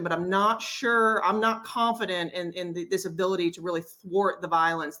investigation, but I'm not sure, I'm not confident in this ability to really thwart the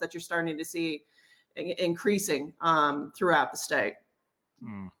violence that you're starting to see increasing throughout the state.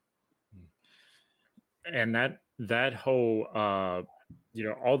 Mm. And that whole, you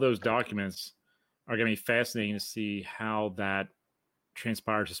know, all those documents are going to be fascinating to see how that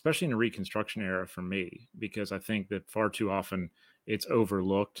transpires, especially in the Reconstruction era for me, because I think that far too often it's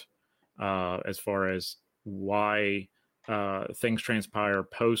overlooked as far as why things transpire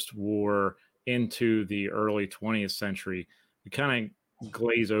post-war into the early 20th century. We kind of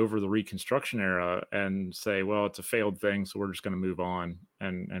glaze over the Reconstruction era and say, well, it's a failed thing, so we're just going to move on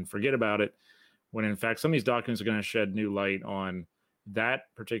and forget about it. When in fact, some of these documents are going to shed new light on that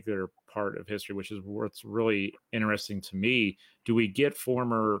particular part of history, which is what's really interesting to me. Do we get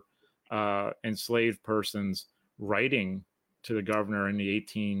former enslaved persons writing to the governor in the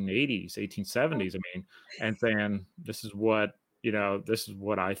 1880s, 1870s, I mean, and saying, this is what, you know, this is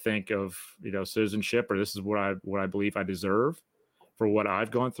what I think of, you know, citizenship, or this is what I believe I deserve for what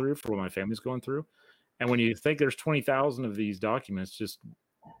I've gone through, for what my family's going through. And when you think there's 20,000 of these documents just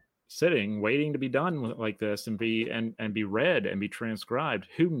sitting, waiting to be done like this and be read and be transcribed,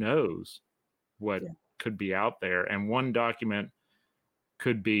 who knows what could be out there? And one document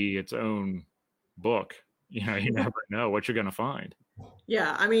could be its own book. You know, you never know what you're going to find.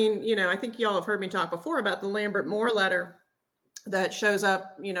 Yeah, I mean, you know, I think y'all have heard me talk before about the Lambert Moore letter that shows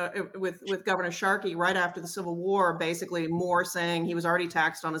up, you know, with Governor Sharkey right after the Civil War, basically Moore saying he was already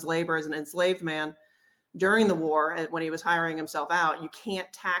taxed on his labor as an enslaved man during the war when he was hiring himself out. You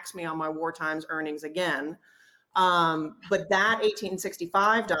can't tax me on my war times earnings again. But that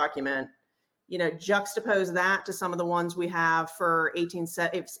 1865 document, you know, juxtapose that to some of the ones we have for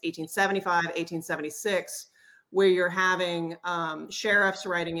 1875, 1876, where you're having sheriffs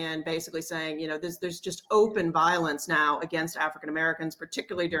writing in basically saying, you know, there's just open violence now against African Americans,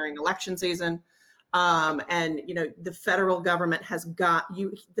 particularly during election season. And, you know, the federal government has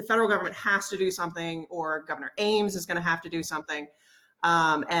to do something, or Governor Ames is going to have to do something.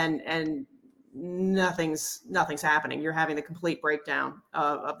 And nothing's happening. You're having the complete breakdown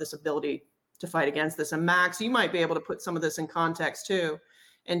of this ability to fight against this. And Max, you might be able to put some of this in context too,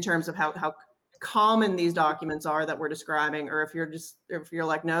 in terms of how common these documents are that we're describing, or if you're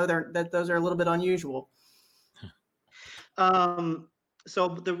like, no, those are a little bit unusual. So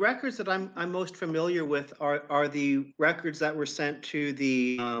the records that I'm most familiar with are the records that were sent to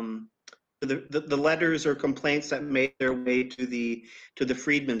the letters or complaints that made their way to the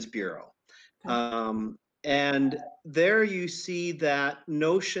Freedmen's Bureau. Okay. And there you see that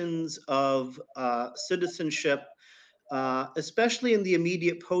notions of citizenship, especially in the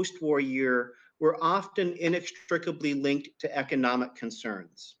immediate post-war year, were often inextricably linked to economic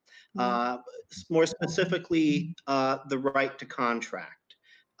concerns. More specifically, the right to contract,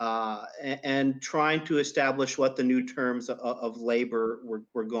 and trying to establish what the new terms of labor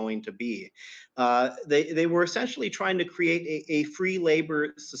were going to be. They were essentially trying to create a free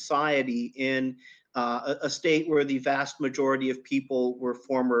labor society in a state where the vast majority of people were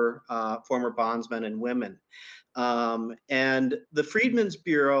former bondsmen and women. And the Freedmen's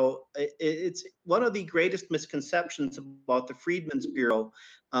Bureau, it's one of the greatest misconceptions about the Freedmen's Bureau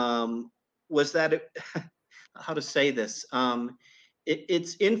was that how to say this,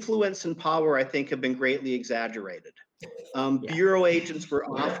 its influence and power, I think, have been greatly exaggerated. Bureau agents were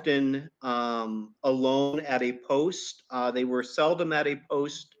often alone at a post. They were seldom at a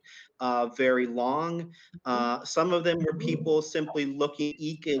post very long. Some of them were people simply looking to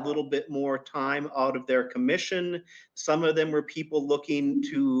eke a little bit more time out of their commission. Some of them were people looking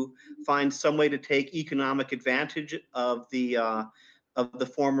to find some way to take economic advantage of the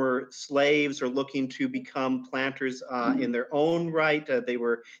former slaves, or looking to become planters in their own right. They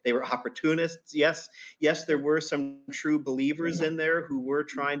were opportunists. Yes, there were some true believers in there who were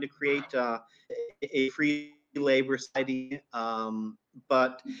trying to create a free labor society.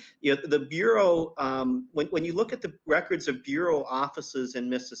 But you know, the Bureau, when you look at the records of Bureau offices in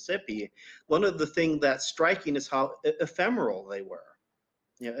Mississippi, one of the things that's striking is how ephemeral they were.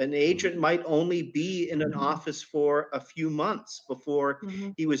 You know, an agent might only be in an office for a few months before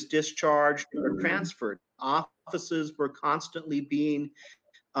he was discharged or transferred. Offices were constantly being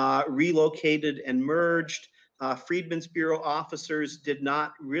relocated and merged. Freedmen's Bureau officers did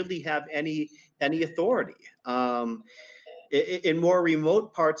not really have any authority. In more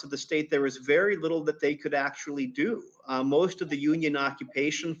remote parts of the state, there was very little that they could actually do. Most of the Union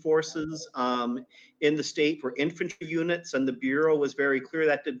occupation forces in the state were infantry units, and the Bureau was very clear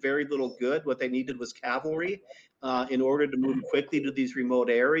that did very little good. What they needed was cavalry in order to move quickly to these remote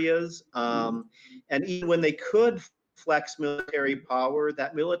areas. And even when they could flex military power,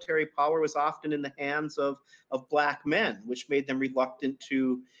 that military power was often in the hands of Black men, which made them reluctant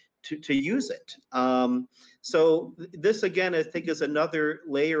to use it. So this, again, I think is another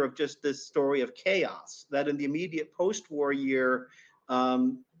layer of just this story of chaos, that in the immediate post-war year,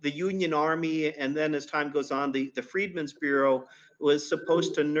 the Union Army, and then as time goes on, the Freedmen's Bureau was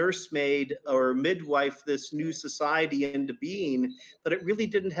supposed to nursemaid or midwife this new society into being, but it really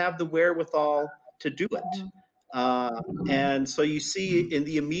didn't have the wherewithal to do it. And so you see in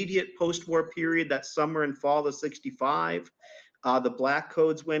the immediate post-war period, that summer and fall of '65, the Black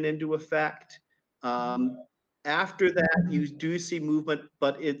Codes went into effect. After that, you do see movement,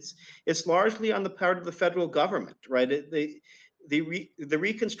 but it's largely on the part of the federal government, right? The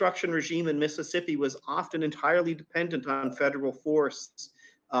Reconstruction regime in Mississippi was often entirely dependent on federal force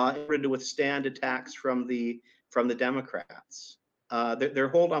in order to withstand attacks from the Democrats. Their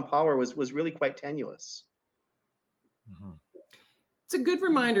hold on power was really quite tenuous. It's a good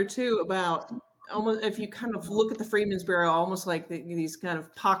reminder too about almost, if you kind of look at the Freedmen's Bureau, almost like these kind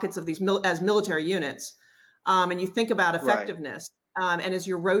of pockets of these as military units, and you think about effectiveness, and as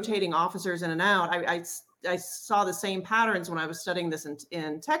you're rotating officers in and out, I saw the same patterns when I was studying this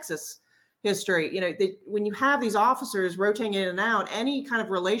in Texas history. You know, when you have these officers rotating in and out, any kind of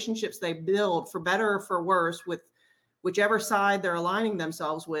relationships they build, for better or for worse, with whichever side they're aligning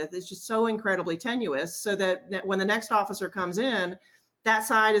themselves with, is just so incredibly tenuous, so that when the next officer comes in, that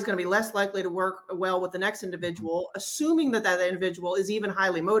side is going to be less likely to work well with the next individual, assuming that individual is even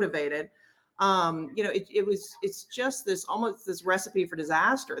highly motivated. You know, it's just almost this recipe for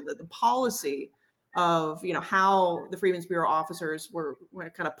disaster, that the policy of, you know, how the Freedmen's Bureau officers were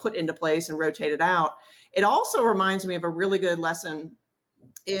kind of put into place and rotated out. It also reminds me of a really good lesson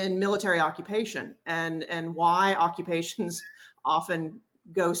in military occupation and why occupations often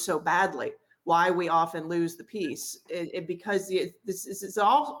go so badly, why we often lose the peace. Because it's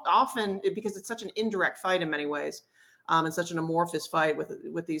such an indirect fight in many ways, and such an amorphous fight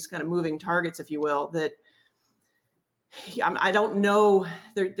with these kind of moving targets, if you will, that I don't know.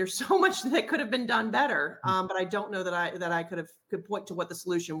 There's so much that could have been done better, but I don't know that I could point to what the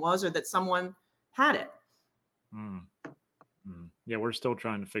solution was, or that someone had it. Yeah, we're still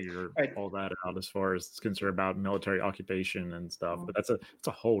trying to figure all that out as far as it's concerned about military occupation and stuff. But it's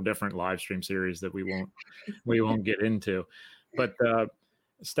a whole different live stream series that we won't get into. But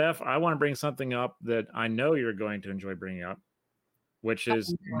Steph, I want to bring something up that I know you're going to enjoy bringing up, which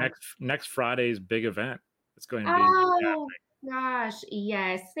is next Friday's big event. It's going to be. Oh gosh,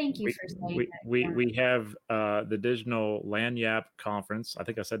 yes! Thank you for saying that. We have the Digital Lagniappe Conference. I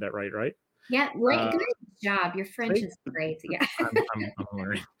think I said that right? Yeah, great, good job. Your French is great. Yeah, I'm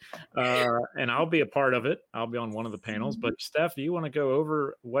learning. And I'll be a part of it. I'll be on one of the panels. But Steph, do you want to go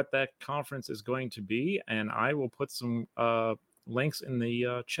over what that conference is going to be? And I will put some links in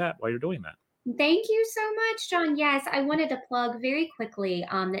the chat while you're doing that. Thank you so much, John. Yes, I wanted to plug very quickly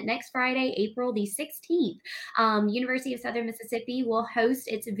that next Friday, April the 16th, University of Southern Mississippi will host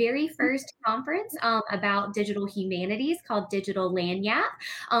its very first conference about digital humanities called Digital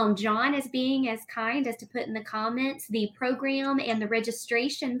Lagniappe. John is being as kind as to put in the comments the program and the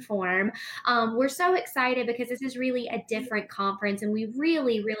registration form. We're so excited because this is really a different conference, and we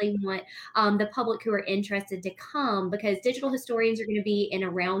really, really want the public who are interested to come, because digital historians are going to be in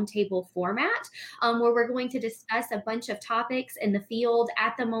a roundtable format. Where we're going to discuss a bunch of topics in the field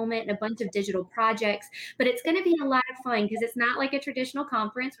at the moment and a bunch of digital projects. But it's going to be a lot of fun, because it's not like a traditional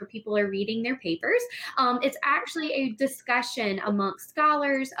conference where people are reading their papers. It's actually a discussion amongst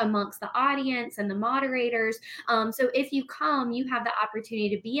scholars, amongst the audience and the moderators. So if you come, you have the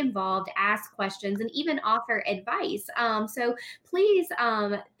opportunity to be involved, ask questions, and even offer advice. So please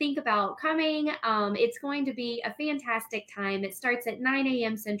think about coming. It's going to be a fantastic time. It starts at 9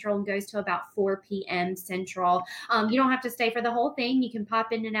 a.m. Central and goes to about 4 p.m. Central. You don't have to stay for the whole thing. You can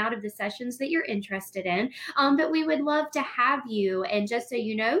pop in and out of the sessions that you're interested in. But we would love to have you. And just so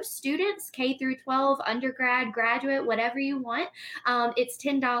you know, students, K through 12, undergrad, graduate, whatever you want, it's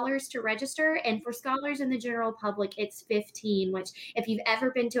 $10 to register. And for scholars and the general public, it's $15, which if you've ever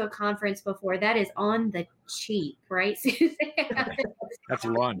been to a conference before, that is on the cheap, right, Susan? That's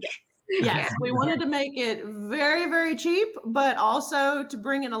lunch. Yes, we wanted to make it very, very cheap, but also to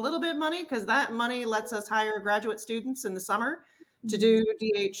bring in a little bit of money, because that money lets us hire graduate students in the summer to do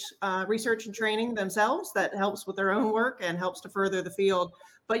DH research and training themselves. That helps with their own work and helps to further the field.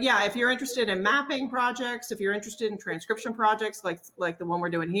 But yeah, if you're interested in mapping projects, if you're interested in transcription projects like the one we're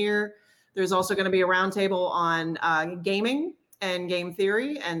doing here, there's also going to be a roundtable on gaming and game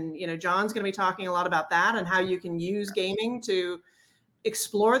theory. And, John's going to be talking a lot about that and how you can use gaming to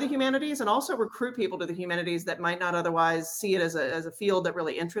explore the humanities and also recruit people to the humanities that might not otherwise see it as a field that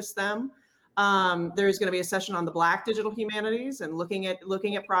really interests them. There's going to be a session on the Black digital humanities and looking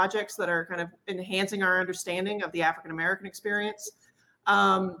at projects that are kind of enhancing our understanding of the African American experience.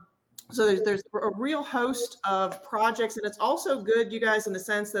 So there's a real host of projects, and it's also good, you guys, in the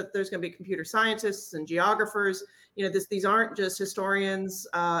sense that there's going to be computer scientists and geographers. These aren't just historians,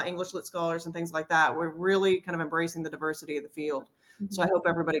 English lit scholars, and things like that. We're really kind of embracing the diversity of the field. So I hope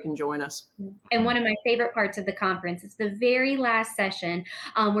everybody can join us. And one of my favorite parts of the conference is the very last session.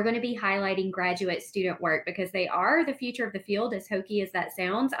 We're going to be highlighting graduate student work because they are the future of the field, as hokey as that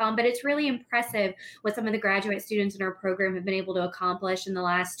sounds. But it's really impressive what some of the graduate students in our program have been able to accomplish in the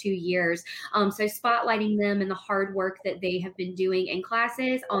last 2 years. So spotlighting them and the hard work that they have been doing in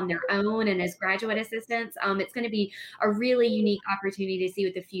classes on their own and as graduate assistants, it's going to be a really unique opportunity to see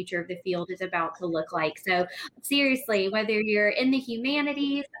what the future of the field is about to look like. So seriously, whether you're in the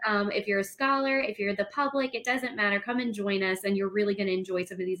humanities, if you're a scholar, if you're the public, it doesn't matter. Come and join us, and you're really going to enjoy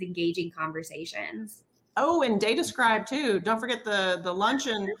some of these engaging conversations. Oh, and DataScribe too. Don't forget the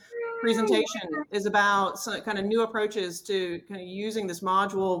luncheon presentation is about some kind of new approaches to kind of using this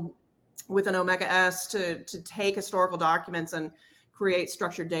module with an Omega S to take historical documents and create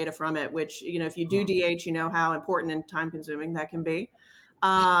structured data from it, which, if you do DH, you know how important and time consuming that can be.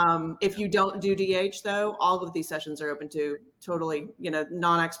 If you don't do DH though, all of these sessions are open to totally,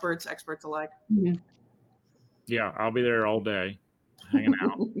 non-experts, experts alike. Mm-hmm. Yeah, I'll be there all day hanging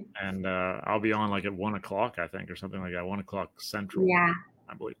out and I'll be on like at 1 o'clock, I think, or something like that, 1 o'clock Central. Yeah.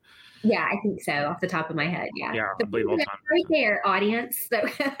 I believe. Yeah, I think so, off the top of my head. Yeah. Yeah, I believe all the time. Right there, audience. So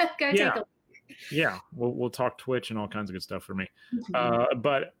go take a look. Yeah, we'll talk Twitch and all kinds of good stuff for me.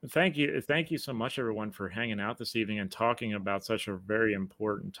 But thank you so much, everyone, for hanging out this evening and talking about such a very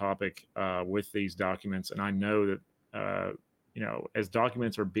important topic with these documents. And I know that as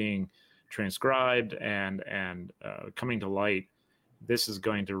documents are being transcribed and coming to light, this is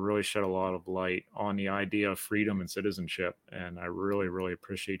going to really shed a lot of light on the idea of freedom and citizenship. And I really, really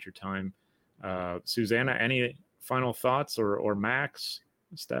appreciate your time, Susanna. Any final thoughts, or Max,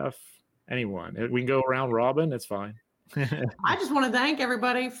 Steph? Anyone? We can go around Robin. It's fine. I just want to thank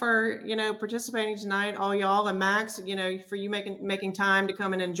everybody for, participating tonight, all y'all, and Max, for you making time to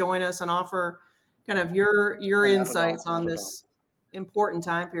come in and join us and offer kind of your insights on this important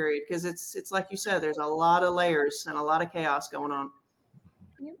time period. Because it's like you said, there's a lot of layers and a lot of chaos going on.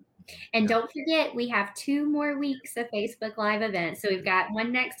 And don't forget, we have 2 more weeks of Facebook Live events. So we've got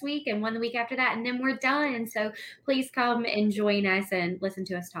one next week and one the week after that, and then we're done. So please come and join us and listen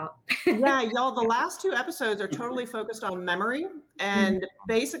to us talk. Yeah, y'all, the last 2 episodes are totally focused on memory and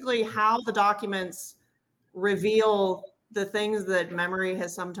basically how the documents reveal the things that memory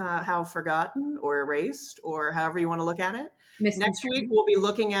has somehow forgotten or erased, or however you want to look at it. Next week, we'll be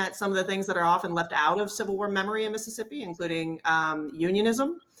looking at some of the things that are often left out of Civil War memory in Mississippi, including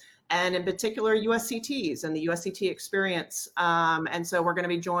unionism, and in particular USCTs and the USCT experience. And so we're going to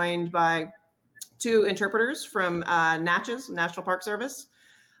be joined by 2 interpreters from Natchez, National Park Service.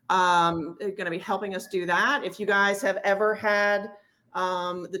 Going to be helping us do that. If you guys have ever had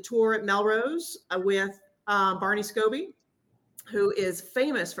the tour at Melrose with Barney Scobie, who is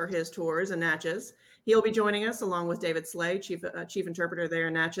famous for his tours in Natchez, he'll be joining us along with David Slay, chief interpreter there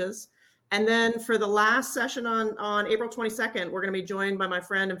in Natchez. And then for the last session on April 22nd, we're going to be joined by my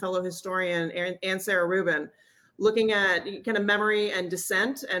friend and fellow historian, Ann Sarah Rubin, looking at kind of memory and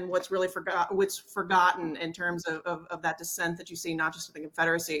dissent and what's forgotten in terms of that dissent that you see, not just in the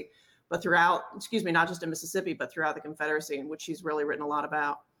Confederacy, but not just in Mississippi, but throughout the Confederacy, in which she's really written a lot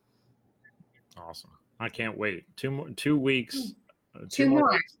about. Awesome. I can't wait. 2 weeks, 2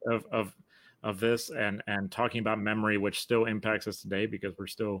 more of this and talking about memory, which still impacts us today because we're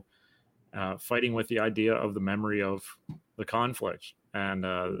still fighting with the idea of the memory of the conflict, and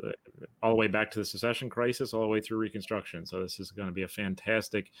all the way back to the secession crisis, all the way through Reconstruction. So this is going to be a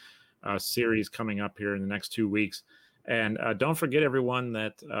fantastic series coming up here in the next 2 weeks. And don't forget, everyone,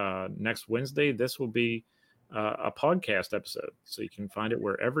 that next Wednesday, this will be a podcast episode. So you can find it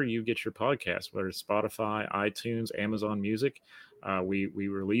wherever you get your podcasts, whether it's Spotify, iTunes, Amazon Music. We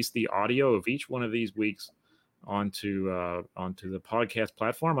release the audio of each one of these weeks onto the podcast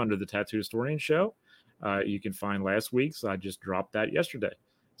platform under the Tattooed Historian Show. You can find last week's. I just dropped that yesterday,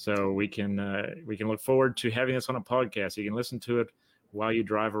 so we can look forward to having this on a podcast. You can listen to it while you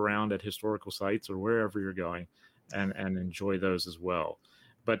drive around at historical sites or wherever you're going, and enjoy those as well.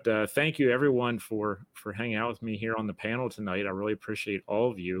 But thank you everyone for hanging out with me here on the panel tonight. I really appreciate all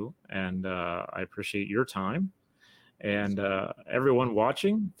of you, and I appreciate your time. And everyone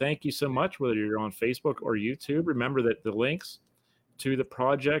watching, thank you so much, whether you're on Facebook or YouTube. Remember that the links to the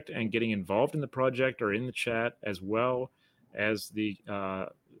project and getting involved in the project are in the chat, as well as the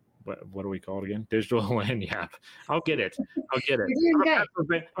what do we call it again? Digital Lagniappe. I'll get it. You're doing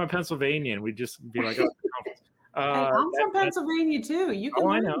good. I'm a Pennsylvanian. We just be like, oh, I'm from Pennsylvania too. You can.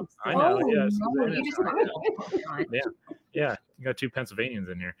 I know. Yes. No, you just Yeah. You got 2 Pennsylvanians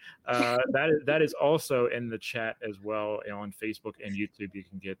in here. That is also in the chat as well on Facebook and YouTube.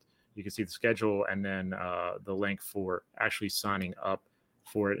 You can see the schedule and then the link for actually signing up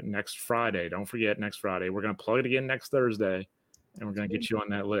for it next Friday. Don't forget, next Friday. We're going to plug it again next Thursday, and we're going to get you on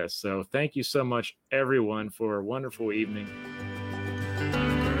that list. So thank you so much, everyone, for a wonderful evening.